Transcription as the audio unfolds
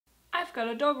I've got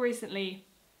a dog recently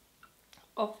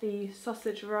of the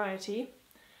sausage variety,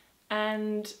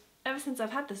 and ever since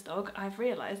I've had this dog I've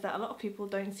realised that a lot of people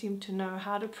don't seem to know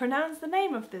how to pronounce the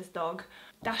name of this dog.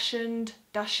 Dachshund,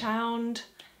 Dachshund,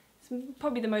 it's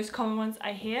probably the most common ones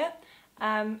I hear. So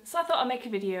I thought I'd make a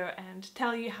video and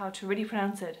tell you how to really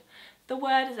pronounce it. The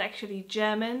word is actually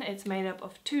German. It's made up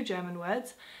of two German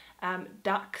words,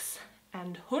 Dachs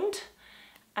and Hund.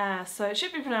 So it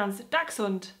should be pronounced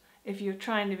Dachshund if you're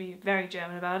trying to be very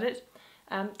German about it.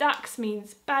 Dachs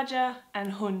means badger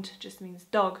and Hund just means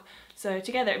dog. So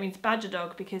together it means badger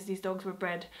dog because these dogs were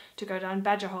bred to go down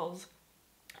badger holes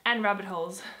and rabbit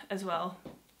holes as well.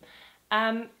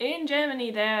 In Germany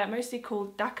they're mostly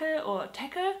called Dacke or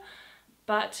Tecke,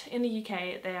 but in the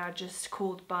UK they are just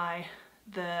called by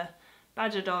the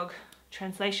badger dog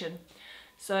translation.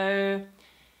 So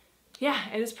yeah,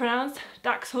 it is pronounced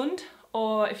Dachshund,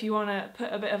 or if you want to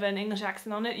put a bit of an English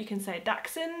accent on it, you can say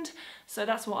Dachshund. So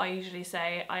that's what I usually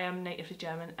say. I am natively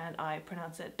German and I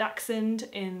pronounce it Dachshund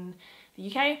in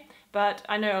the UK, but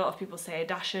I know a lot of people say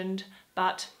Dachshund,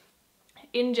 but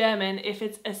in German, if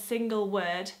it's a single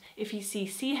word, if you see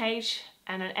CH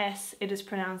and an S, it is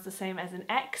pronounced the same as an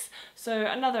X. So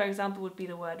another example would be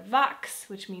the word wax,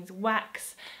 which means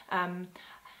wax,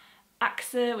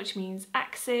 Achse, which means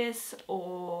axis,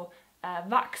 or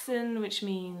wachsen, which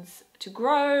means to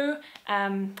grow.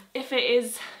 If it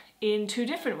is in two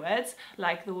different words,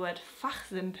 like the word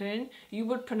fachsimpeln, you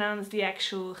would pronounce the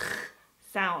actual ch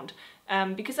sound.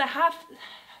 Because I have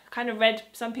kind of read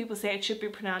some people say it should be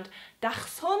pronounced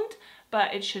Dachshund,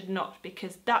 but it should not,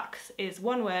 because Dachs is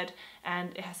one word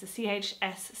and it has the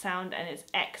CHS sound and it's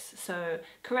X. So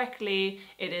correctly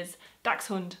it is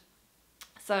Dachshund.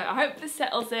 So I hope this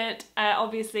settles it.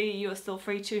 Obviously you're still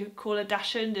free to call it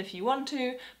Dachshund if you want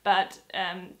to, but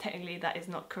technically that is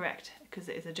not correct because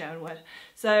it is a German word.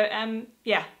 So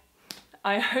yeah,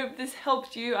 I hope this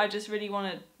helped you. I just really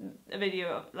wanted a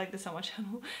video like this on my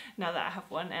channel now that I have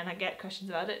one and I get questions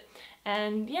about it.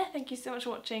 And yeah, thank you so much for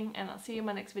watching and I'll see you in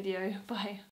my next video. Bye.